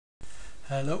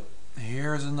Hello,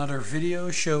 here's another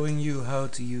video showing you how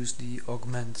to use the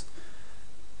Augment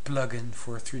plugin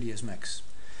for 3dsMax.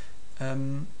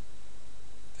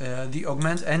 The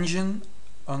Augment engine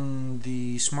on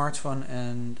the smartphone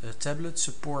and tablet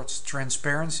supports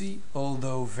transparency,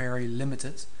 although very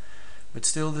limited. But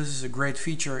still, this is a great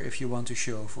feature if you want to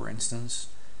show, for instance,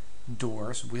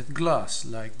 doors with glass,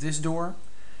 like this door,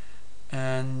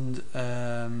 and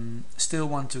still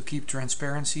want to keep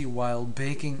transparency while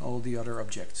baking all the other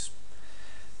objects.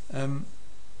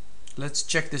 Let's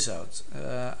check this out.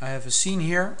 I have a scene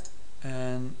here,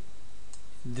 and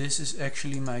this is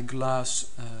actually my glass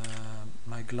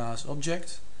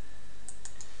object,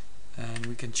 and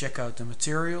we can check out the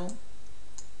material.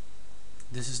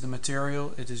 This is the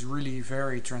material. It is really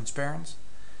very transparent,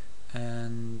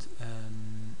 and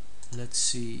let's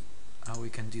see how we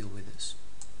can deal with this.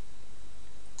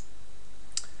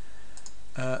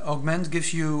 Augment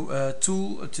gives you a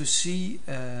tool to see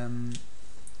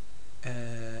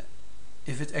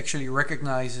if it actually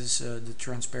recognizes the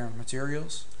transparent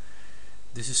materials.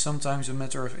 This is sometimes a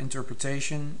matter of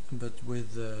interpretation, but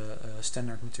with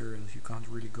standard materials you can't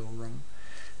really go wrong.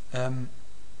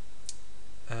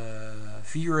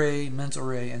 V-Ray, mental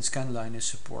ray and scanline is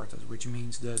supported, which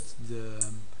means that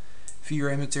the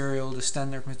V-Ray material, the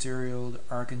standard material, the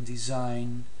Arc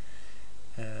design,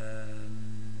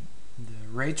 the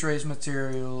ray trace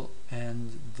material,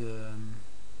 and the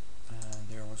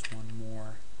there was one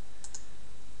more,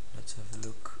 let's have a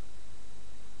look,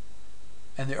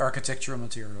 and the architectural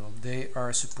material, they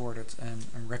are supported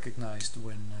and recognized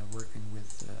when working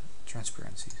with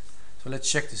transparencies. So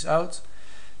let's check this out.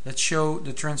 Let's show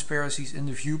the transparencies in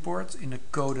the viewport in the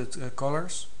coded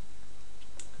colors.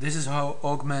 This is how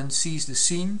Augment sees the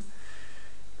scene.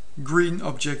 Green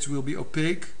objects will be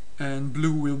opaque and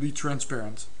blue will be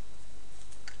transparent.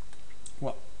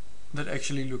 Well, that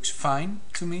actually looks fine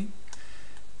to me.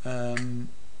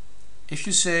 If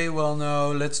you say, well,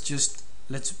 no,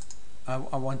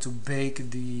 I want to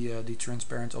bake the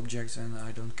transparent objects and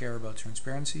I don't care about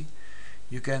transparency,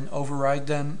 you can override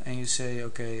them and you say,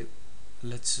 okay,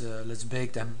 let's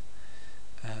bake them.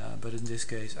 But in this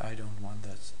case, I don't want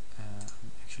that.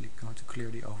 I'm actually going to clear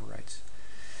the overrides.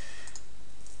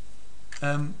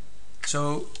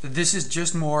 So this is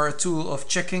just more a tool of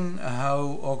checking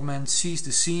how Augment sees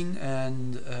the scene,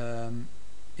 and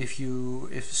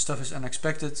if stuff is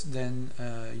unexpected, then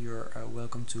you're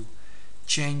welcome to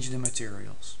change the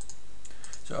materials.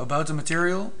 So about the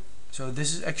material, so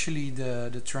this is actually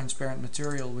the transparent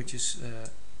material which is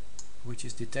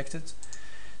detected.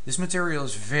 This material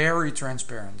is very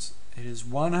transparent. It is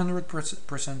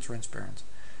 100% transparent.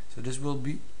 So this will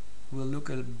look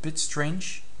a bit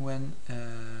strange when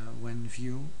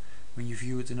you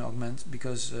view it in Augment,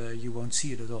 because you won't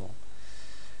see it at all.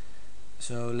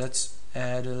 So let's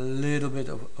add a little bit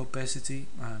of opacity.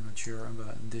 I'm not sure,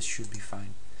 but this should be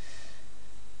fine.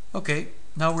 Okay,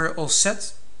 now we're all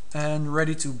set and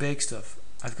ready to bake stuff.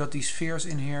 I've got these spheres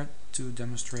in here to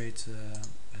demonstrate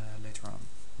later on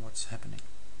what's happening.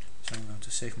 So I'm going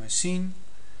to save my scene,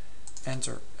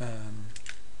 enter a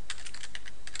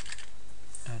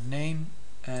name,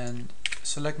 and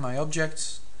select my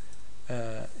objects.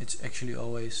 It's actually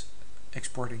always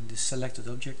exporting the selected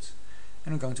objects,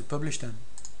 and I'm going to publish them.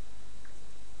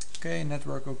 Okay,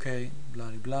 network okay, blah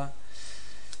blah blah.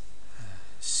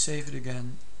 Save it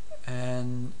again,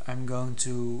 and I'm going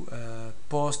to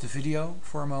pause the video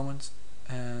for a moment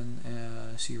and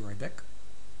see you right back.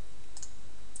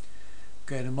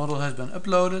 Okay, the model has been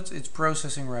uploaded, it's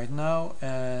processing right now,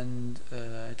 and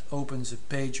it opens a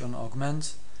page on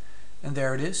Augment, and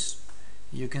there it is.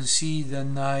 You can see the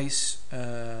nice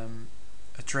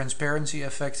transparency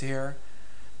effect here.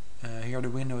 Here the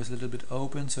window is a little bit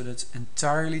open, so that's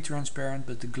entirely transparent,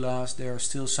 but the glass, there's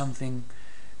still something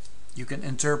you can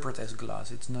interpret as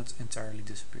glass. It's not entirely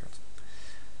disappeared.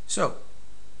 So,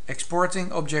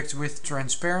 exporting objects with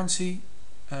transparency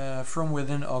from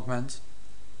within Augment.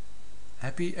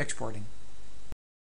 Happy exporting.